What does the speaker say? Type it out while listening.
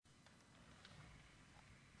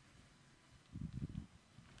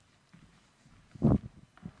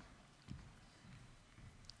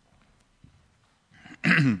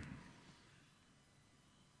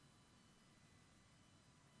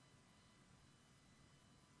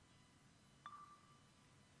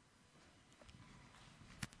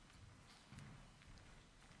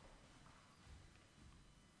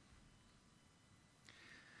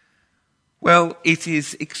Well, it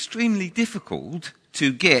is extremely difficult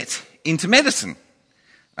to get into medicine.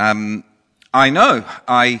 I know,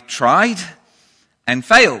 I tried and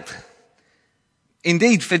failed.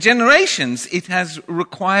 Indeed, for generations, it has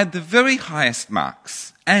required the very highest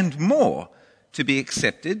marks and more to be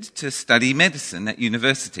accepted to study medicine at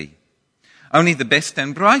university. Only the best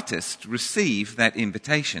and brightest receive that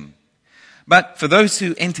invitation. But for those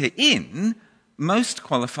who enter in, most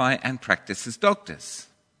qualify and practice as doctors.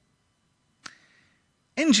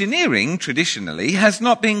 Engineering, traditionally, has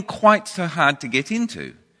not been quite so hard to get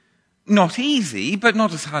into. Not easy, but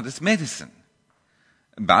not as hard as medicine.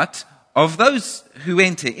 But of those who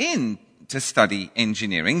enter in to study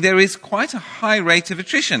engineering, there is quite a high rate of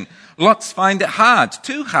attrition. Lots find it hard,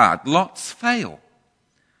 too hard. Lots fail.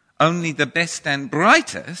 Only the best and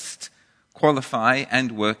brightest qualify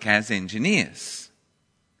and work as engineers.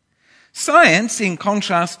 Science, in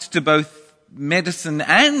contrast to both medicine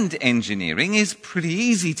and engineering, is pretty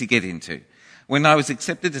easy to get into. When I was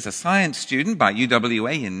accepted as a science student by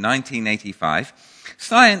UWA in 1985,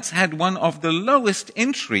 science had one of the lowest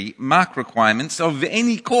entry mark requirements of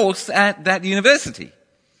any course at that university.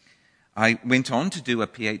 I went on to do a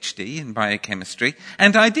PhD in biochemistry,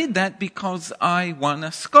 and I did that because I won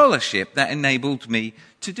a scholarship that enabled me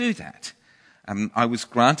to do that. I was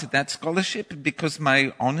granted that scholarship because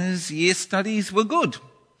my honours year studies were good.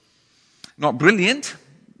 Not brilliant,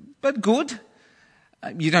 but good.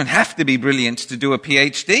 You don't have to be brilliant to do a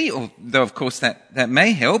PhD, although of course that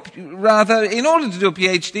may help. Rather, in order to do a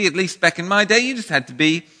PhD, at least back in my day, you just had to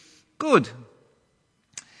be good.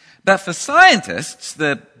 But for scientists,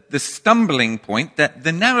 the stumbling point, that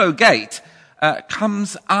the narrow gate,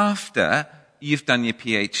 comes after you've done your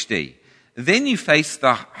PhD. Then you face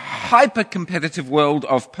the hyper-competitive world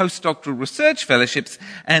of postdoctoral research fellowships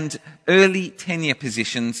and early tenure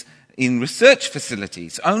positions in research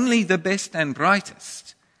facilities. Only the best and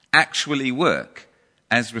brightest actually work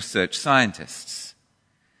as research scientists.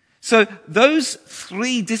 So those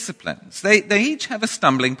three disciplines, they each have a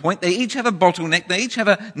stumbling point, they each have a bottleneck, they each have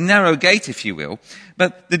a narrow gate, if you will,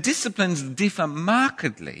 but the disciplines differ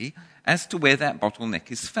markedly as to where that bottleneck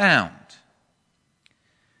is found.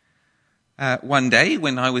 One day,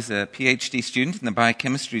 when I was a PhD student in the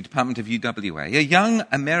biochemistry department of UWA, a young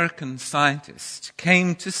American scientist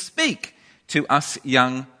came to speak to us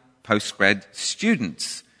young postgrad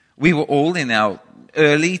students. We were all in our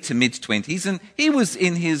early to mid-20s, and he was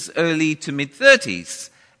in his early to mid-30s,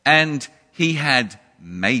 and he had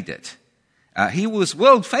made it. He was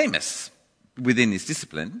world famous within his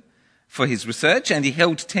discipline for his research, and he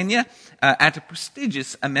held tenure at a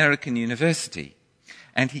prestigious American university.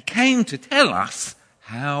 And he came to tell us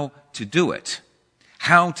how to do it,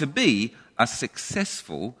 how to be a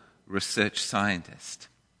successful research scientist.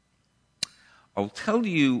 I'll tell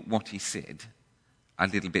you what he said a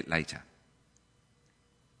little bit later.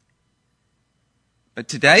 But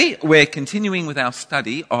today we're continuing with our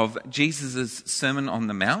study of Jesus' Sermon on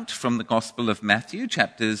the Mount from the Gospel of Matthew,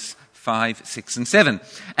 chapters 5, 6, and 7.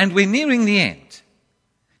 And we're nearing the end.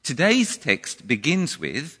 Today's text begins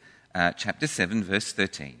with chapter 7, verse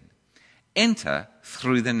 13. Enter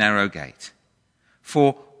through the narrow gate.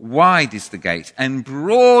 For wide is the gate, and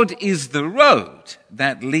broad is the road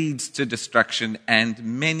that leads to destruction, and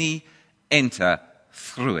many enter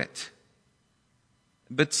through it.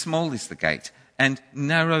 But small is the gate, and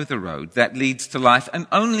narrow the road that leads to life, and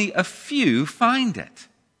only a few find it.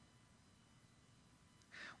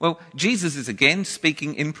 Well, Jesus is again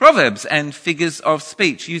speaking in proverbs and figures of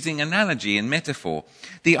speech, using analogy and metaphor.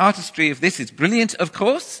 The artistry of this is brilliant, of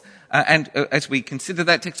course, and as we consider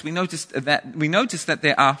that text, we notice that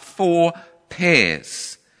there are 4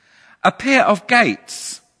 pairs. A pair of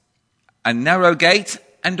gates, a narrow gate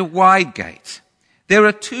and a wide gate. There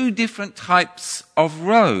are 2 different types of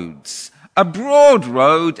roads, a broad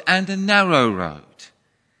road and a narrow road.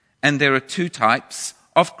 And there are 2 types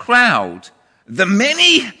of crowd, the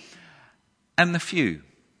many and the few.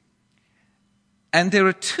 And there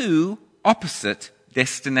are 2 opposite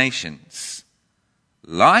destinations,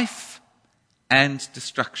 life and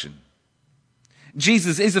destruction.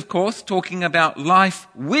 Jesus is, of course, talking about life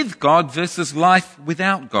with God versus life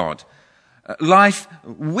without God. Life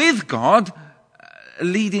with God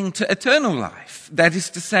leading to eternal life, that is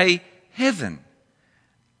to say, heaven.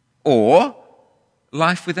 Or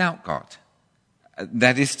life without God.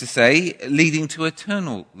 That is to say, leading to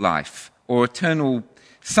eternal life or eternal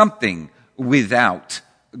something without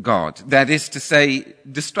God. That is to say,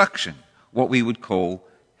 destruction, what we would call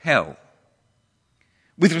hell.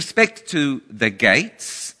 With respect to the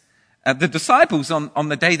gates, the disciples on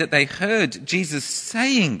the day that they heard Jesus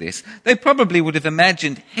saying this, they probably would have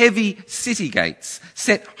imagined heavy city gates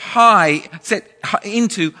set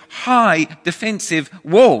into high defensive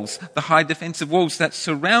walls, the high defensive walls that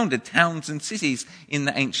surrounded towns and cities in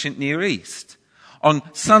the ancient Near East. On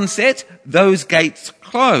sunset, those gates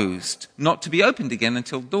closed, not to be opened again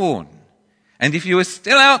until dawn. And if you were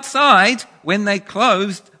still outside when they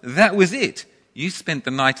closed, that was it. You spent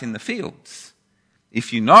the night in the fields.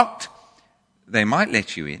 If you knocked, they might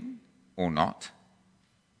let you in, or not.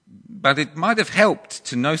 But it might have helped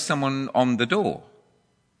to know someone on the door.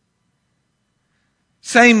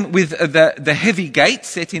 Same with the heavy gate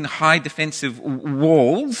set in high defensive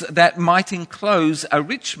walls that might enclose a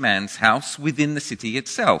rich man's house within the city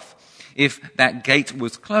itself. If that gate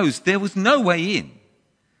was closed, there was no way in.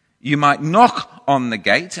 You might knock on the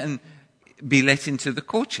gate and be let into the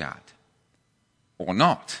courtyard, or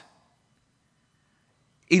not.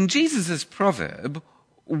 In Jesus' proverb,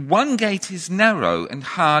 one gate is narrow and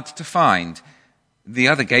hard to find. The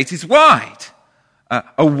other gate is wide.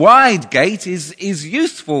 A wide gate is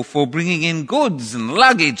useful for bringing in goods and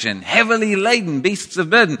luggage and heavily laden beasts of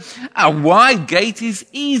burden. A wide gate is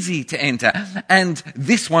easy to enter, and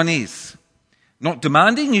this one is. Not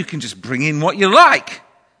demanding, you can just bring in what you like.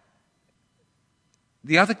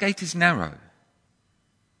 The other gate is narrow,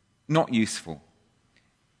 not useful.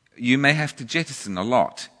 You may have to jettison a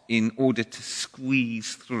lot in order to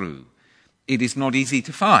squeeze through. It is not easy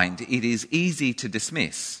to find. It is easy to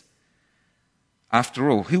dismiss. After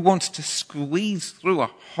all, who wants to squeeze through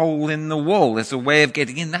a hole in the wall as a way of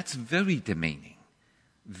getting in? That's very demeaning,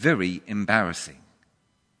 very embarrassing.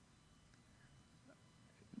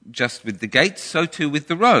 Just with the gates, so too with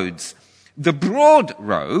the roads. The broad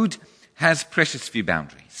road has precious few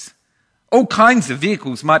boundaries. All kinds of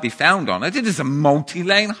vehicles might be found on it. It is a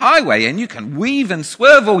multi-lane highway, and you can weave and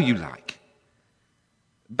swerve all you like.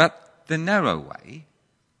 But the narrow way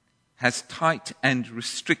has tight and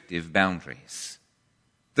restrictive boundaries.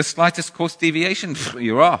 The slightest course deviation,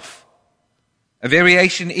 you're off. A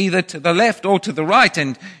variation either to the left or to the right,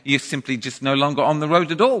 and you're simply just no longer on the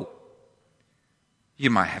road at all. You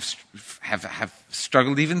might have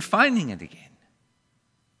struggled even finding it again.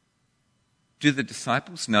 Do the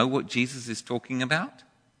disciples know what Jesus is talking about?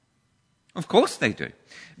 Of course they do,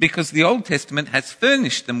 because the Old Testament has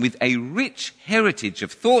furnished them with a rich heritage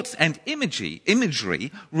of thoughts and imagery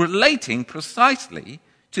relating precisely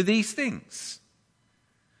to these things.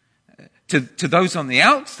 To those on the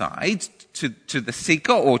outside, to the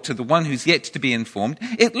seeker or to the one who's yet to be informed,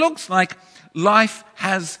 it looks like life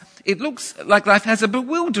has a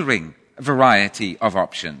bewildering variety of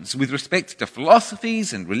options with respect to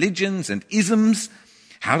philosophies and religions and isms,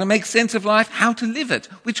 how to make sense of life, how to live it,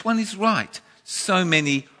 which one is right. So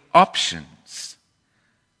many options.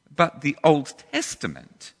 But the Old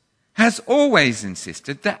Testament has always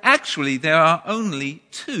insisted that actually there are only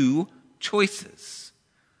two choices: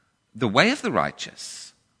 the way of the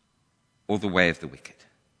righteous or the way of the wicked.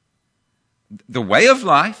 The way of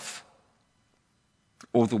life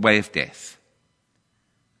or the way of death.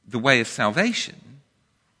 The way of salvation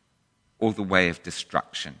or the way of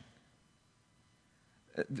destruction.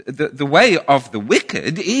 The way of the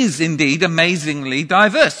wicked is indeed amazingly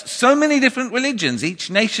diverse. So many different religions, each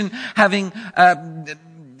nation having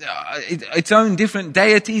its own different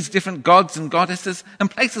deities, different gods and goddesses,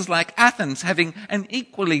 and places like Athens having an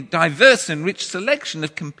equally diverse and rich selection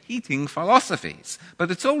of competing philosophies.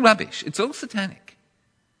 But it's all rubbish. It's all satanic.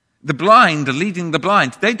 The blind are leading the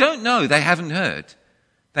blind. They don't know. They haven't heard.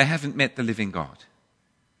 They haven't met the living God.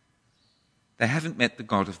 They haven't met the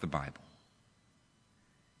God of the Bible.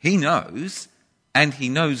 He knows, and he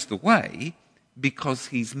knows the way because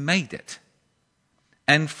he's made it.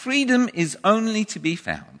 And freedom is only to be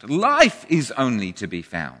found, life is only to be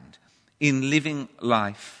found in living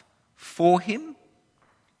life for him,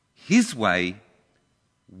 his way,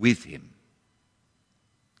 with him.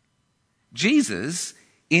 Jesus,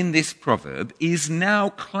 in this proverb, is now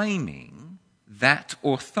claiming that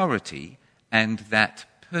authority and that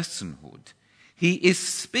personhood. He is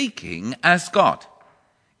speaking as God.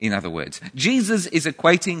 In other words, Jesus is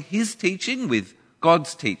equating his teaching with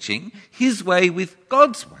God's teaching, his way with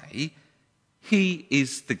God's way. He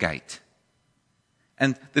is the gate.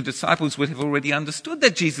 And the disciples would have already understood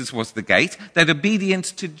that Jesus was the gate, that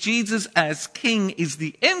obedience to Jesus as king is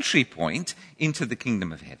the entry point into the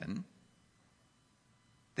kingdom of heaven,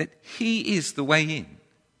 that he is the way in,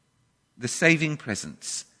 the saving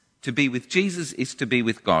presence, To be with Jesus is to be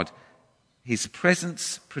with God, his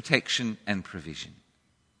presence, protection, and provision.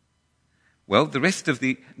 Well, the rest of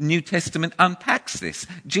the New Testament unpacks this.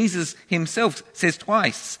 Jesus himself says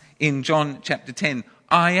twice in John chapter 10,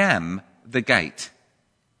 I am the gate.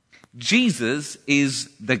 Jesus is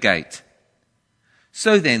the gate.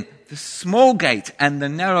 So then, the small gate and the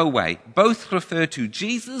narrow way both refer to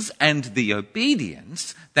Jesus and the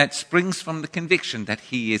obedience that springs from the conviction that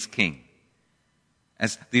he is king.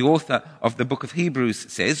 As the author of the book of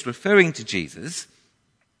Hebrews says, referring to Jesus,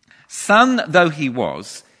 son though he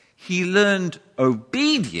was, he learned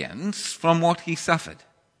obedience from what he suffered.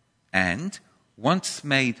 And, once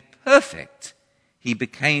made perfect, he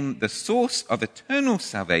became the source of eternal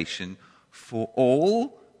salvation for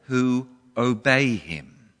all who obey him.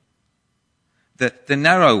 The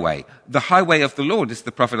narrow way, the highway of the Lord, as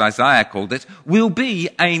the prophet Isaiah called it, will be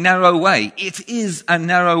a narrow way. It is a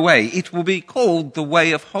narrow way. It will be called the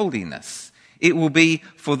way of holiness. It will be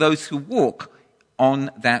for those who walk on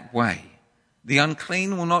that way. The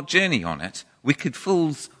unclean will not journey on it. Wicked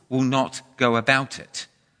fools will not go about it.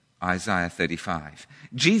 Isaiah 35.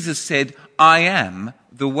 Jesus said, I am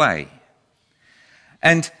the way.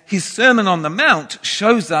 And his Sermon on the Mount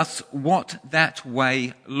shows us what that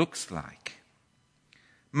way looks like.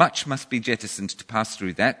 Much must be jettisoned to pass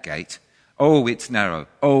through that gate. Oh, it's narrow.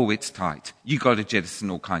 Oh, it's tight. You got to jettison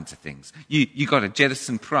all kinds of things. You got to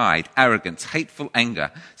jettison pride, arrogance, hateful anger,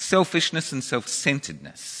 selfishness and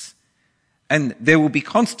self-centeredness. And there will be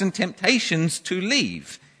constant temptations to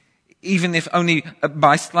leave, even if only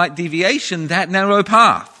by slight deviation, that narrow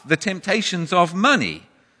path. The temptations of money,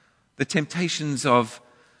 the temptations of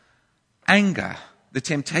anger, the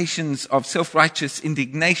temptations of self-righteous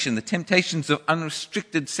indignation, the temptations of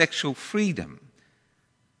unrestricted sexual freedom,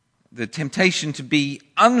 the temptation to be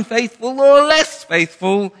unfaithful or less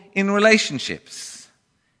faithful in relationships,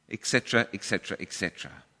 etc., etc.,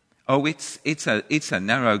 etc. Oh, it's a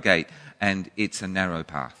narrow gate and it's a narrow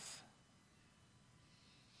path.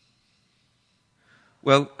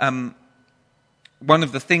 Well, one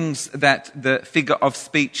of the things that the figure of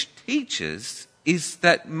speech teaches is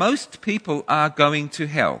that most people are going to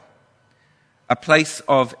hell, a place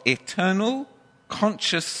of eternal,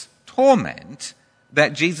 conscious torment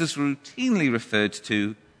that Jesus routinely referred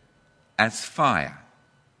to as fire.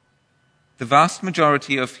 The vast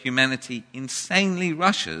majority of humanity insanely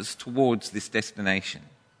rushes towards this destination.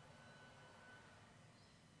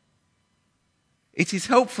 It is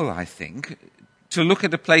helpful, I think, to look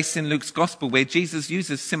at a place in Luke's Gospel where Jesus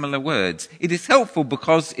uses similar words. It is helpful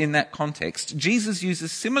because in that context, Jesus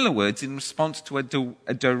uses similar words in response to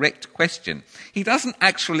a direct question. He doesn't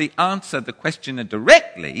actually answer the questioner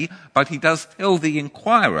directly, but he does tell the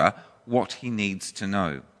inquirer what he needs to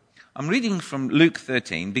know. I'm reading from Luke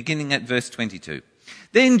 13, beginning at verse 22.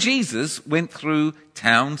 Then Jesus went through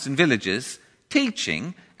towns and villages,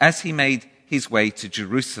 teaching as he made his way to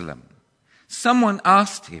Jerusalem. Someone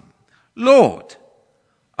asked him, Lord,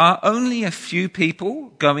 are only a few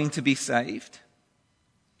people going to be saved?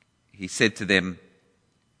 He said to them,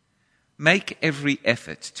 make every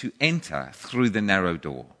effort to enter through the narrow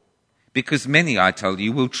door, because many, I tell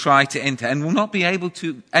you, will try to enter and will not be able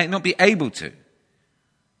to.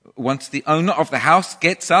 Once the owner of the house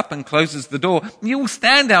gets up and closes the door, you will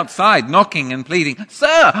stand outside knocking and pleading,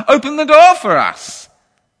 Sir, open the door for us.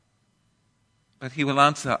 But he will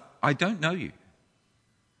answer, I don't know you,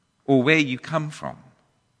 or where you come from.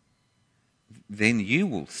 Then you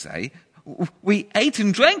will say, we ate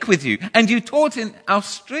and drank with you, and you taught in our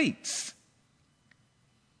streets.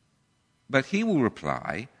 But he will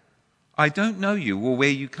reply, I don't know you or where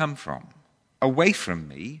you come from. Away from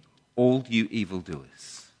me, all you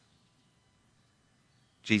evildoers.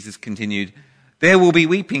 Jesus continued, there will be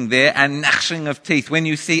weeping there and gnashing of teeth when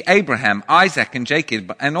you see Abraham, Isaac, and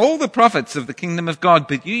Jacob, and all the prophets of the kingdom of God,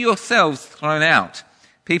 but you yourselves thrown out.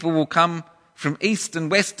 People will come from east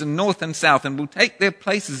and west and north and south, and will take their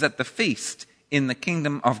places at the feast in the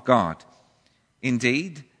kingdom of God.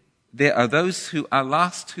 Indeed, there are those who are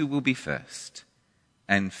last who will be first,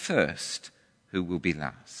 and first who will be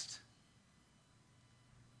last.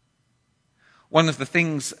 One of the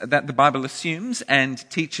things that the Bible assumes and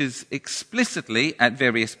teaches explicitly at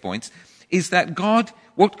various points is that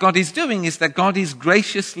what God is doing is that God is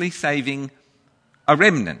graciously saving a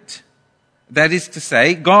remnant. That is to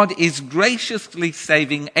say, God is graciously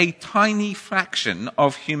saving a tiny fraction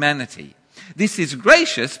of humanity. This is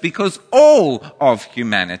gracious because all of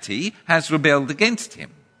humanity has rebelled against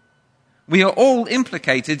him. We are all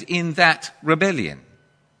implicated in that rebellion.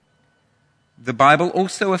 The Bible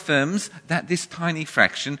also affirms that this tiny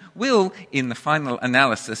fraction will, in the final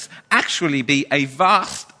analysis, actually be a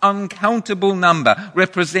vast, uncountable number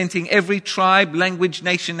representing every tribe, language,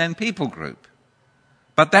 nation, and people group.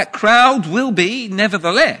 But that crowd will be,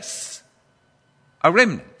 nevertheless, a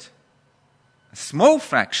remnant, a small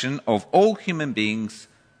fraction of all human beings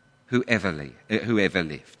who ever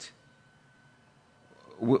lived.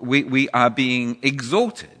 We are being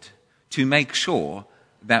exhorted to make sure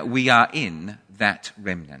that we are in that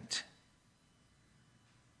remnant.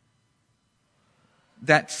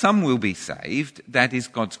 That some will be saved, that is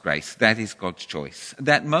God's grace, that is God's choice.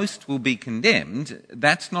 That most will be condemned,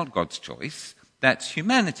 that's not God's choice, that's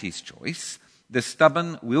humanity's choice. The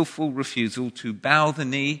stubborn, willful refusal to bow the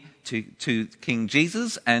knee to King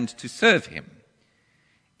Jesus and to serve him.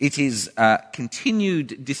 It is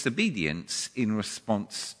continued disobedience in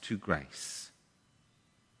response to grace.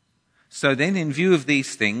 So then, in view of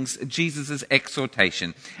these things, Jesus'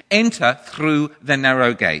 exhortation, enter through the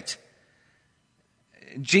narrow gate.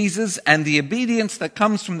 Jesus and the obedience that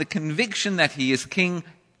comes from the conviction that he is king,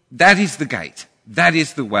 that is the gate, that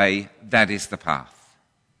is the way, that is the path.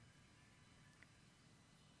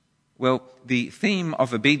 Well, the theme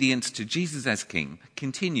of obedience to Jesus as king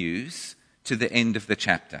continues to the end of the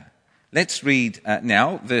chapter. Let's read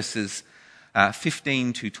now verses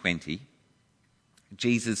 15 to 20.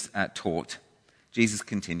 Jesus taught. Jesus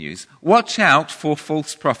continues, "Watch out for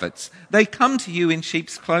false prophets. They come to you in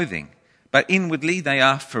sheep's clothing, but inwardly they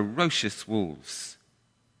are ferocious wolves.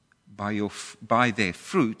 By their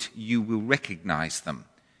fruit you will recognize them.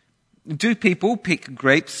 Do people pick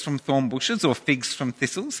grapes from thorn bushes or figs from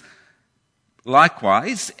thistles?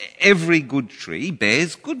 Likewise, every good tree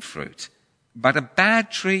bears good fruit, but a bad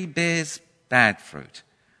tree bears bad fruit.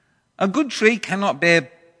 A good tree cannot bear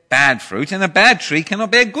bad fruit, and a bad tree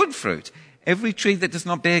cannot bear good fruit. Every tree that does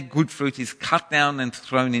not bear good fruit is cut down and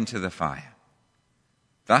thrown into the fire.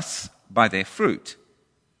 Thus, by their fruit,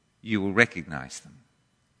 you will recognize them."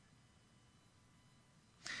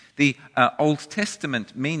 The Old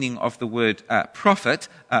Testament meaning of the word prophet,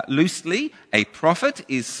 loosely, a prophet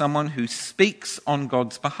is someone who speaks on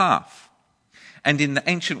God's behalf. And in the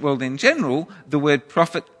ancient world in general, the word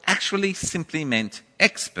prophet actually simply meant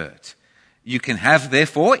expert. You can have,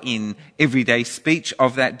 therefore, in everyday speech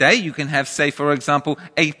of that day, you can have, say, for example,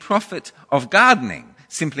 a prophet of gardening.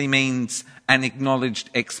 Simply means an acknowledged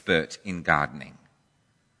expert in gardening.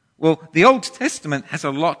 Well, the Old Testament has a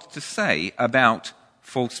lot to say about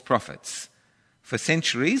false prophets. For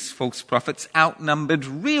centuries, false prophets outnumbered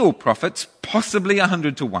real prophets, possibly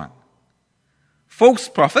 100 to 1. False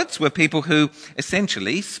prophets were people who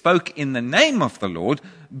essentially spoke in the name of the Lord,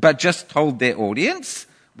 but just told their audience,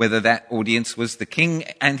 whether that audience was the king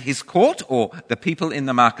and his court or the people in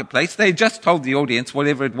the marketplace, they just told the audience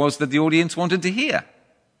whatever it was that the audience wanted to hear.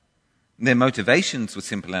 Their motivations were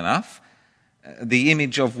simple enough. The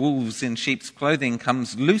image of wolves in sheep's clothing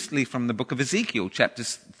comes loosely from the book of Ezekiel,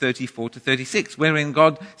 chapters 34 to 36, wherein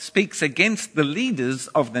God speaks against the leaders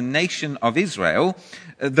of the nation of Israel,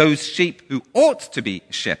 those sheep who ought to be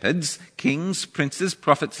shepherds, kings, princes,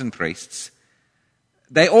 prophets, and priests.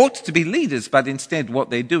 They ought to be leaders, but instead what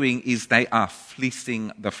they're doing is they are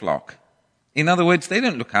fleecing the flock. In other words, they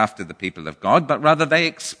don't look after the people of God, but rather they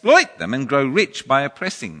exploit them and grow rich by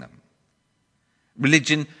oppressing them.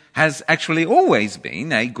 Religion has actually always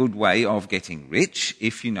been a good way of getting rich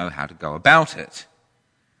if you know how to go about it.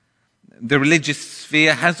 The religious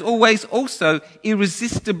sphere has always also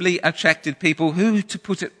irresistibly attracted people who, to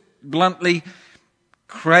put it bluntly,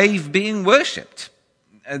 crave being worshipped.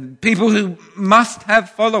 People who must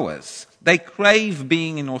have followers. They crave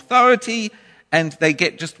being in authority, and they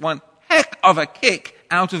get just one heck of a kick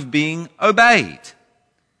out of being obeyed.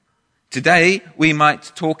 Today, we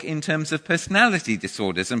might talk in terms of personality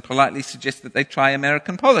disorders and politely suggest that they try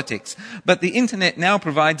American politics. But the internet now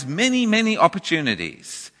provides many, many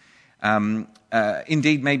opportunities.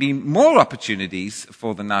 Indeed, maybe more opportunities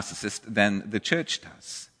for the narcissist than the church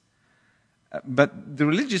does. But the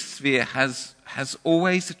religious sphere has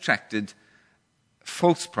always attracted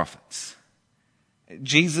false prophets.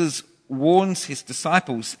 Jesus warns his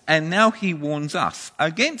disciples, and now he warns us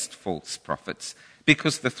against false prophets,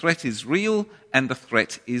 because the threat is real and the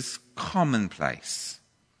threat is commonplace.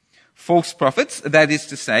 False prophets, that is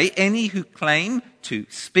to say, any who claim to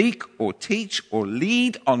speak or teach or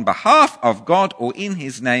lead on behalf of God or in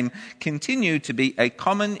his name, continue to be a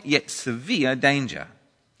common yet severe danger.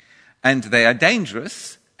 And they are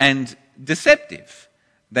dangerous and deceptive.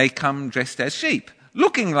 They come dressed as sheep,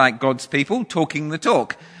 looking like God's people, talking the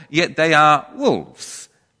talk, yet they are wolves,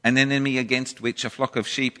 an enemy against which a flock of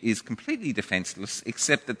sheep is completely defenseless,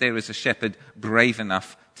 except that there is a shepherd brave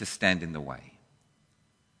enough to stand in the way.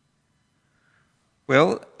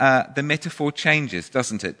 Well, the metaphor changes,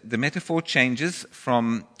 doesn't it? The metaphor changes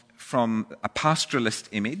from a pastoralist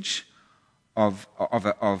image of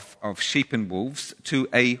sheep and wolves to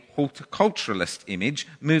a horticulturalist image,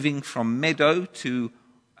 moving from meadow to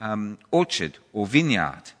orchard or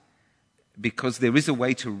vineyard, because there is a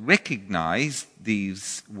way to recognize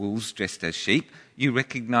these wolves dressed as sheep. You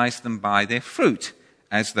recognize them by their fruit,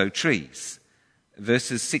 as though trees.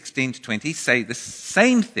 Verses 16 to 20 say the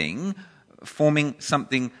same thing, forming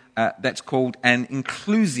something that's called an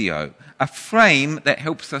inclusio, a frame that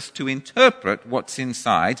helps us to interpret what's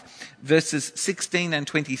inside. Verses 16 and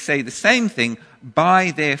 20 say the same thing: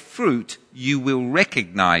 by their fruit you will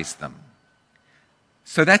recognize them.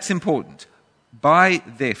 So that's important. By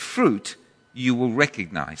their fruit you will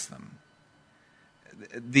recognize them.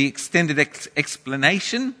 The extended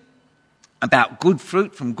explanation about good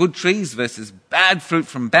fruit from good trees versus bad fruit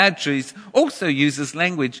from bad trees also uses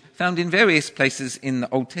language found in various places in the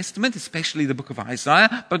Old Testament, especially the book of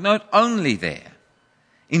Isaiah, but not only there.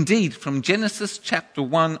 Indeed, from Genesis chapter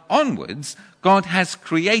 1 onwards, God has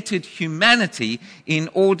created humanity in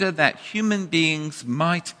order that human beings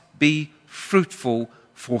might be fruitful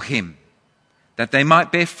for him, that they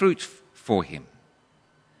might bear fruit for him.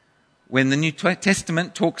 When the New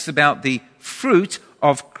Testament talks about the fruit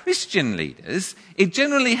of Christian leaders, it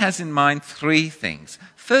generally has in mind three things.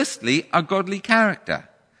 Firstly, a godly character,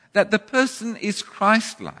 that the person is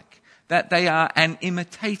Christ-like, that they are an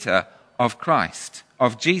imitator of Christ,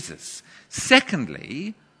 of Jesus.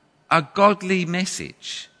 Secondly, a godly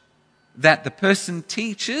message, that the person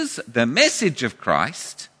teaches the message of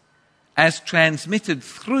Christ as transmitted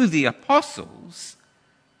through the apostles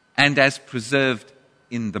and as preserved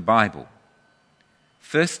in the Bible.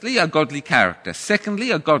 Firstly, a godly character.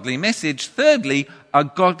 Secondly, a godly message. Thirdly, a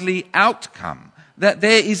godly outcome. That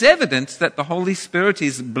there is evidence that the Holy Spirit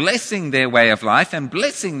is blessing their way of life and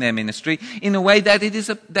blessing their ministry in a way that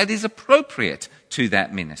is appropriate to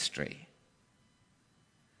that ministry.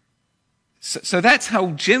 So that's how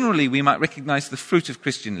generally we might recognize the fruit of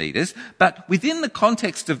Christian leaders. But within the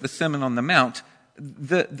context of the Sermon on the Mount,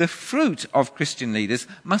 the fruit of Christian leaders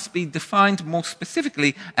must be defined more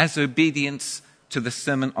specifically as obedience to the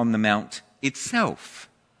Sermon on the Mount itself.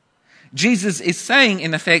 Jesus is saying,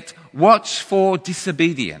 in effect, watch for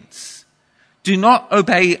disobedience. Do not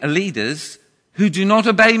obey leaders who do not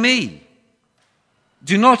obey me.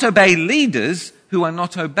 Do not obey leaders who are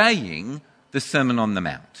not obeying the Sermon on the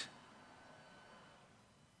Mount.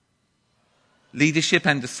 Leadership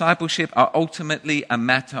and discipleship are ultimately a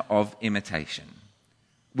matter of imitation.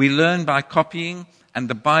 We learn by copying, and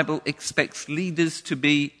the Bible expects leaders to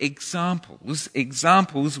be examples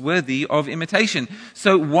worthy of imitation.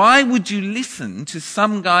 So why would you listen to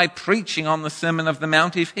some guy preaching on the Sermon of the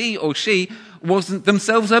Mount if he or she wasn't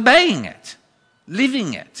themselves obeying it,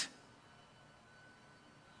 living it?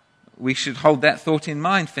 We should hold that thought in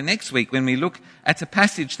mind for next week when we look at a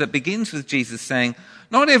passage that begins with Jesus saying,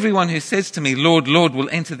 "Not everyone who says to me, 'Lord, Lord,' will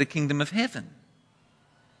enter the kingdom of heaven."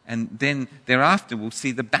 And then thereafter we'll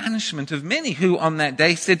see the banishment of many who on that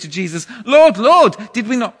day said to Jesus, "Lord, Lord, did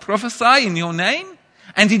we not prophesy in your name?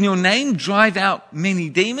 And in your name drive out many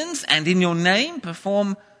demons? And in your name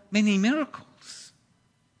perform many miracles?"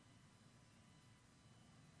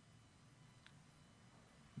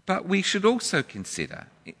 But we should also consider,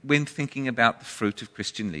 when thinking about the fruit of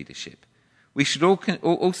Christian leadership, we should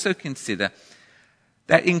also consider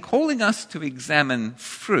that in calling us to examine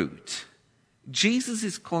fruit, Jesus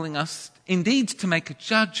is calling us indeed to make a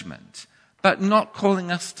judgment, but not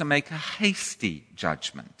calling us to make a hasty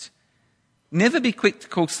judgment. Never be quick to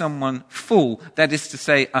call someone fool, that is to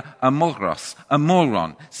say, a moros, a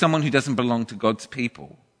moron, someone who doesn't belong to God's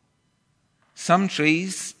people. Some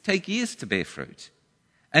trees take years to bear fruit.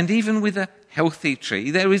 And even with a healthy tree,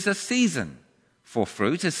 there is a season for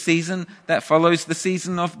fruit, a season that follows the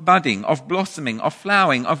season of budding, of blossoming, of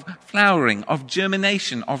flowering, of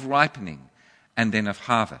germination, of ripening, and then of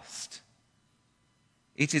harvest.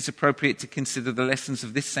 It is appropriate to consider the lessons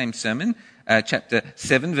of this same sermon, chapter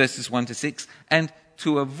 7, verses 1 to 6, and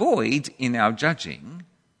to avoid, in our judging,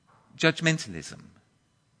 judgmentalism.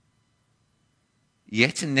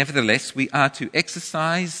 Yet, and nevertheless, we are to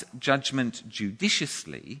exercise judgment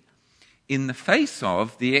judiciously in the face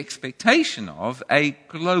of the expectation of a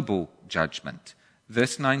global judgment.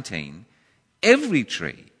 Verse 19, "Every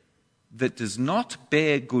tree that does not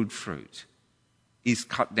bear good fruit is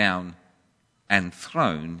cut down and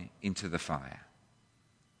thrown into the fire."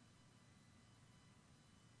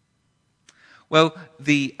 Well,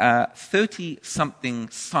 the 30-something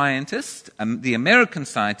scientist, the American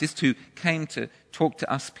scientist who came to talk to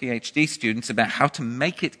us PhD students about how to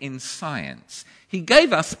make it in science, he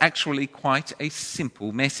gave us actually quite a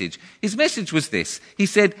simple message. His message was this. He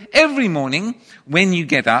said, every morning when you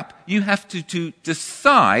get up, you have to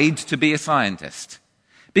decide to be a scientist.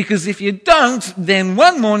 Because if you don't, then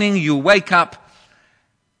one morning you'll wake up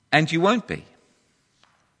and you won't be.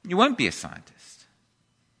 You won't be a scientist.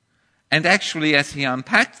 And actually, as he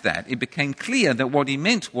unpacked that, it became clear that what he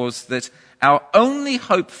meant was that our only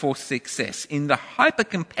hope for success in the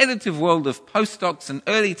hyper-competitive world of postdocs and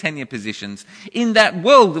early tenure positions, in that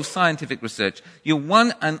world of scientific research, your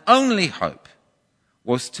one and only hope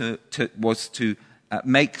was to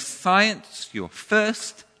make science your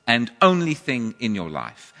first and only thing in your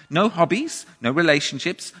life. No hobbies, no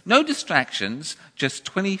relationships, no distractions, just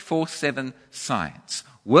 24/7 science.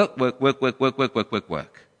 Work, work, work, work, work, work, work, work,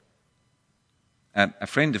 work. A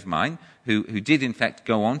friend of mine who did in fact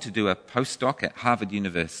go on to do a postdoc at Harvard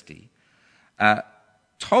University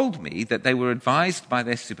told me that they were advised by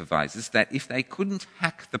their supervisors that if they couldn't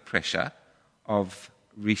hack the pressure of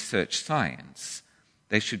research science,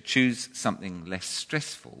 they should choose something less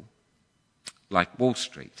stressful, like Wall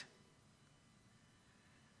Street.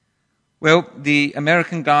 Well, the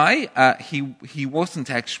American guy, he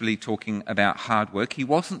wasn't actually talking about hard work. He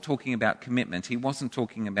wasn't talking about commitment. He wasn't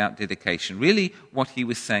talking about dedication. Really, what he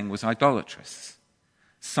was saying was idolatrous.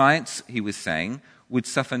 Science, he was saying, would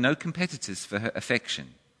suffer no competitors for her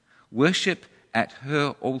affection. Worship at her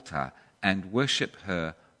altar and worship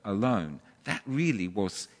her alone. That really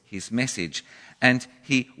was his message. And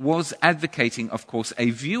he was advocating, of course,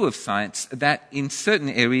 a view of science that in certain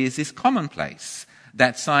areas is commonplace.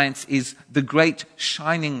 That science is the great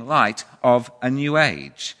shining light of a new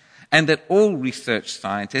age, and that all research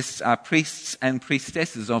scientists are priests and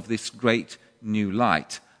priestesses of this great new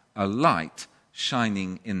light, a light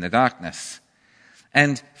shining in the darkness.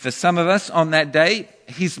 And for some of us on that day,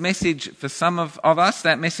 his message, for some of us,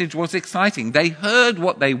 that message was exciting. They heard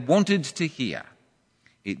what they wanted to hear.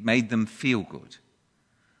 It made them feel good.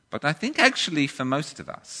 But I think actually for most of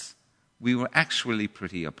us, we were actually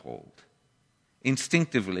pretty appalled.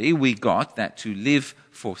 Instinctively, we got that to live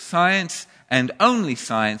for science and only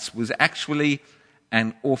science was actually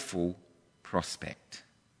an awful prospect.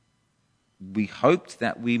 We hoped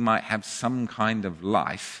that we might have some kind of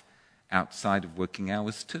life outside of working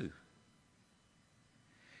hours too.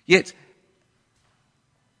 Yet,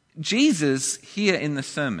 Jesus here in the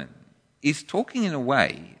sermon is talking in a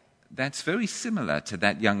way that's very similar to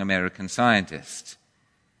that young American scientist.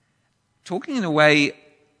 Talking in a way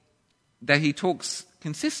that he talks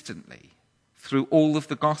consistently through all of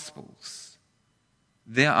the Gospels.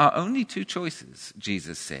 There are only two choices,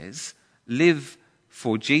 Jesus says. Live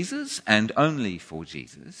for Jesus and only for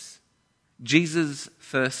Jesus. Jesus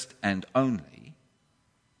first and only.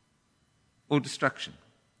 Or destruction.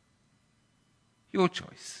 Your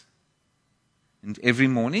choice. And every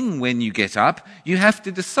morning when you get up, you have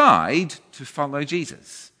to decide to follow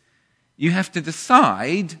Jesus. You have to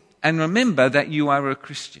decide and remember that you are a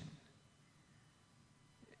Christian.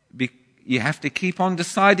 You have to keep on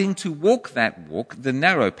deciding to walk that walk, the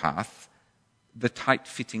narrow path, the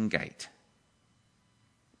tight-fitting gate.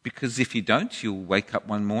 Because if you don't, you'll wake up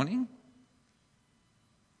one morning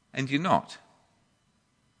and you're not.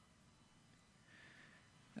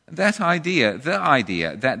 The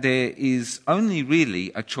idea that there is only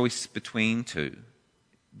really a choice between two,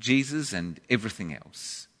 Jesus and everything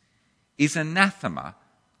else, is anathema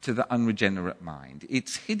to the unregenerate mind.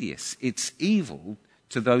 It's hideous. It's evil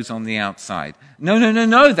to those on the outside.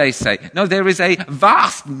 No, they say. No, there is a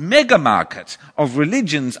vast mega market of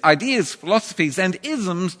religions, ideas, philosophies, and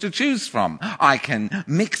isms to choose from. I can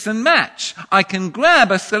mix and match. I can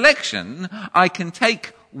grab a selection. I can take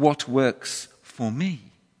what works for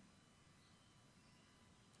me.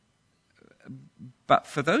 But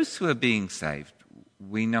for those who are being saved,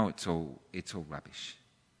 we know it's all rubbish.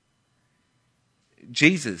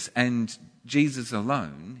 Jesus and Jesus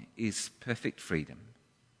alone is perfect freedom.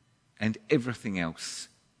 And everything else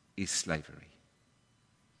is slavery.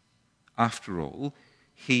 After all,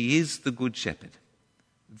 he is the good shepherd,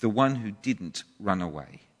 the one who didn't run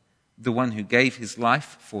away, the one who gave his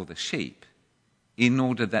life for the sheep in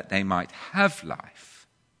order that they might have life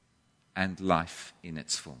and life in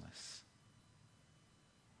its fullness.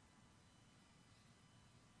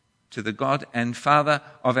 To the God and Father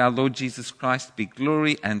of our Lord Jesus Christ be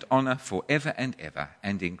glory and honor forever and ever.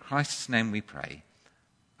 And in Christ's name we pray.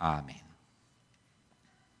 Amen.